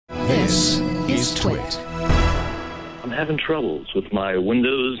This is Twit. I'm having troubles with my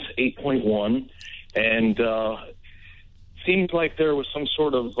Windows 8.1, and seems like there was some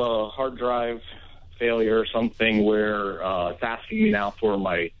sort of hard drive failure or something where it's asking me now for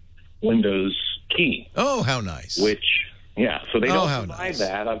my Windows key. Oh, how nice. Which, yeah, so they don't provide nice.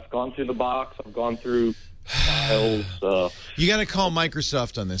 that. I've gone through the box. I've gone through files. You got to call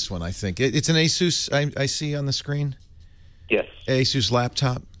Microsoft on this one, I think. It's an Asus I see on the screen. Yes. Asus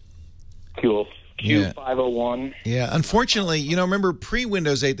laptop. Q501. Yeah, unfortunately, you know, remember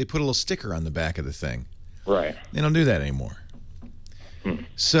pre-Windows 8, they put a little sticker on the back of the thing. Right. They don't do that anymore.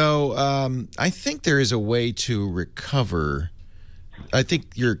 So I think there is a way to recover. I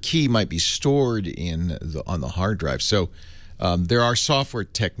think your key might be stored on the hard drive. So there are software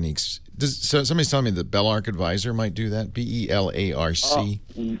techniques. So somebody's telling me the Belarc Advisor might do that. BELARC.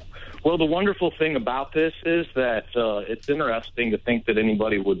 Well, the wonderful thing about this is that it's interesting to think that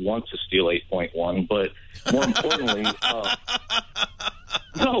anybody would want to steal 8.1, but more importantly,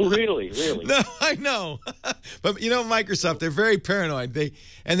 no, really. No, I know. But, you know, Microsoft, they're very paranoid.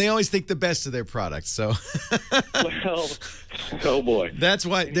 They always think the best of their products. So, well, oh, boy. That's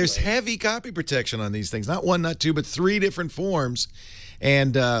why there's heavy copy protection on these things. Not one, not two, but 3 different forms.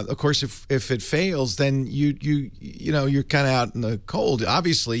 And, of course, if it fails, then you know, you're kind of out in the cold.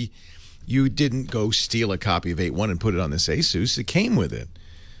 Obviously, you didn't go steal a copy of 8.1 and put it on this Asus. It came with it.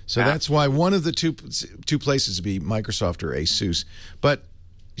 So that's why one of the two places would be Microsoft or Asus. But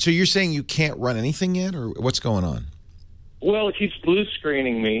so you're saying you can't run anything yet, or what's going on? Well, it keeps blue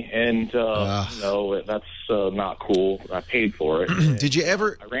screening me, and no, that's not cool. I paid for it. Did you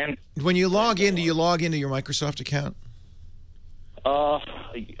ever? When you log in, do you log into your Microsoft account?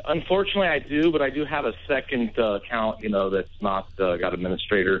 Unfortunately, I do, but I do have a second account, you know, that's not got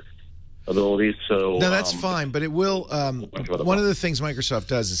administrator abilities. So no, that's fine, but it will. One of the things Microsoft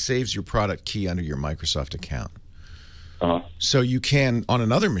does is saves your product key under your Microsoft account. So you can, on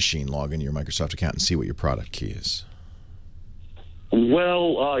another machine, log into your Microsoft account and see what your product key is.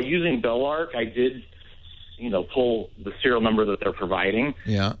 Well, using Belarc, I did, you know, pull the serial number that they're providing.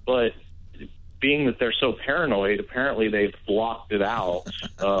 Yeah. But being that they're so paranoid, apparently they've blocked it out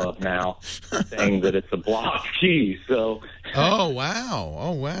now, saying that it's a blocked key. So. Oh wow!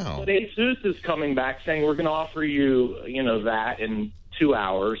 Oh wow! But Asus is coming back saying we're going to offer you, you know, that in 2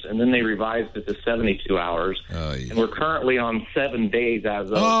 hours, and then they revised it to 72 hours, and we're currently on 7 days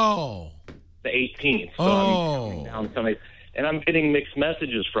as of the 18th. So I'm coming down 7 days, and I'm getting mixed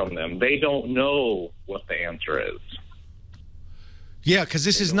messages from them. They don't know what the answer is. Yeah, because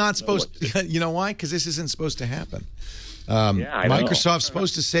this is not supposed to, you know why? Because this isn't supposed to happen. Microsoft's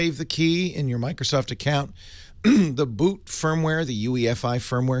supposed to save the key in your Microsoft account. The boot firmware, the UEFI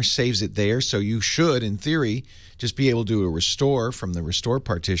firmware, saves it there. So you should, in theory, just be able to do a restore from the restore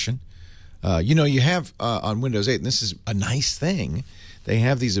partition. You know, you have on Windows 8, and this is a nice thing, they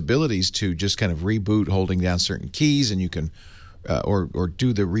have these abilities to just kind of reboot holding down certain keys, and you can, or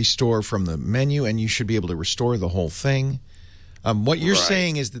do the restore from the menu, and you should be able to restore the whole thing. What you're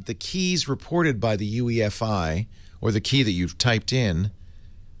saying is that the keys reported by the UEFI, or the key that you've typed in,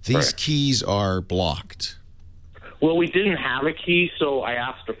 these keys are blocked. Well, we didn't have a key, so I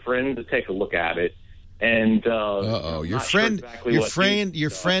asked a friend to take a look at it. And your friend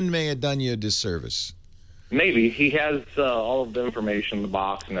may have done you a disservice. Maybe he has all of the information in the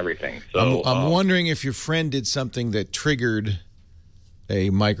box and everything. So I'm wondering if your friend did something that triggered a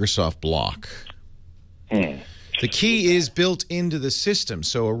Microsoft block. The key is built into the system,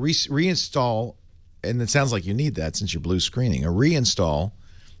 so a reinstall, and it sounds like you need that since you're blue screening. A reinstall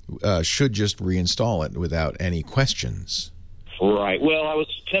should just reinstall it without any questions. Right. Well, I was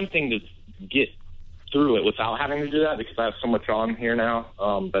attempting to get through it without having to do that because I have so much on here now,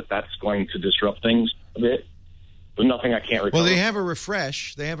 but that's going to disrupt things a bit. There's nothing I can't recover. Well, they have a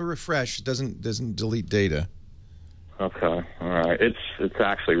refresh. It doesn't delete data. Okay. All right. It's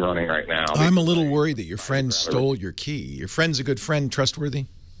actually running right now. I'm a little worried that your friend stole your key. Your friend's a good friend, trustworthy?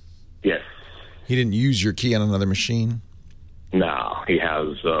 Yes. He didn't use your key on another machine? No, he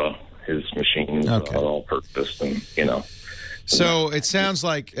has his machine all purposed, and you know. So it sounds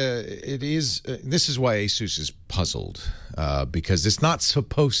like it is. This is why Asus is puzzled because it's not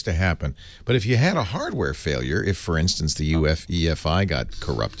supposed to happen. But if you had a hardware failure, if for instance the UEFI got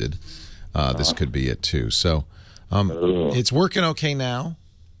corrupted, this could be it too. So it's working okay now.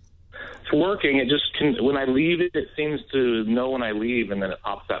 It's working. It just when I leave it, it seems to know when I leave, and then it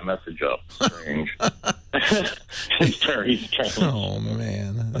pops that message up. Strange. It's very strange. Oh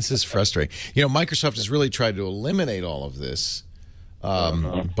man, this is frustrating. You know, Microsoft has really tried to eliminate all of this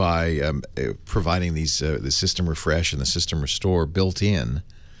by providing these the system refresh and the system restore built in.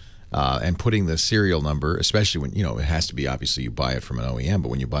 and putting the serial number, especially when, it has to be, obviously, you buy it from an OEM, but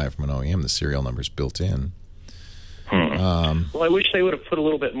when you buy it from an OEM, the serial number is built in. Well, I wish they would have put a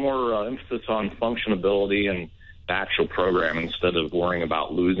little bit more emphasis on functionability and the actual program instead of worrying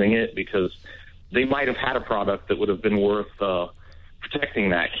about losing it, because they might have had a product that would have been worth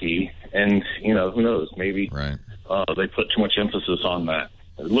protecting that key. And, who knows, maybe they put too much emphasis on that.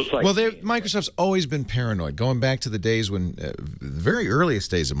 It looks like Microsoft's always been paranoid, going back to the days when, the very earliest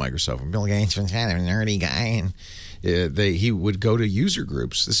days of Microsoft, when Bill Gates was kind of a nerdy guy, and he would go to user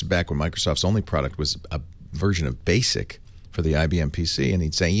groups. This is back when Microsoft's only product was a version of BASIC for the IBM PC, and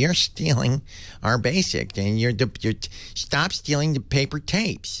he'd say, "You're stealing our BASIC, and you're stop stealing the paper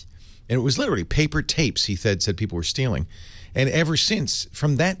tapes." And it was literally paper tapes, he said people were stealing. And ever since,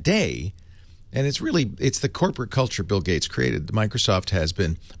 from that day, and it's the corporate culture Bill Gates created, Microsoft has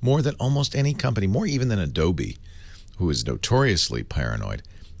been, more than almost any company, more even than Adobe, who is notoriously paranoid,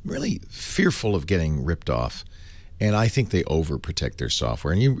 really fearful of getting ripped off. And I think they overprotect their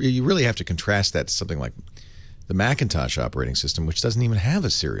software. And you really have to contrast that to something like the Macintosh operating system, which doesn't even have a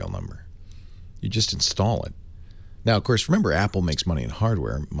serial number. You just install it. Now, of course, remember, Apple makes money in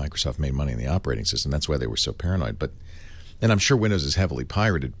hardware. Microsoft made money in the operating system. That's why they were so paranoid. And I'm sure Windows is heavily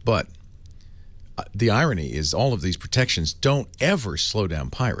pirated. But the irony is all of these protections don't ever slow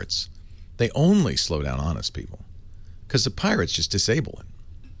down pirates. They only slow down honest people, because the pirates just disable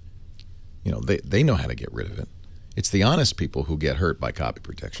it. They know how to get rid of it. It's the honest people who get hurt by copy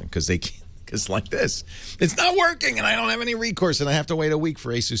protection, because like this, it's not working and I don't have any recourse and I have to wait a week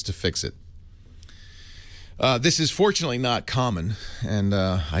for Asus to fix it. This is fortunately not common, and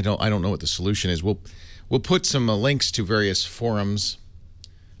I don't know what the solution is. We'll put some links to various forums.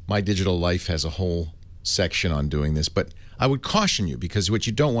 My Digital Life has a whole section on doing this, but I would caution you, because what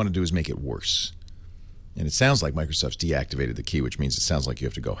you don't want to do is make it worse. And it sounds like Microsoft's deactivated the key, which means it sounds like you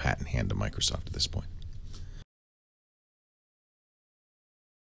have to go hat in hand to Microsoft at this point.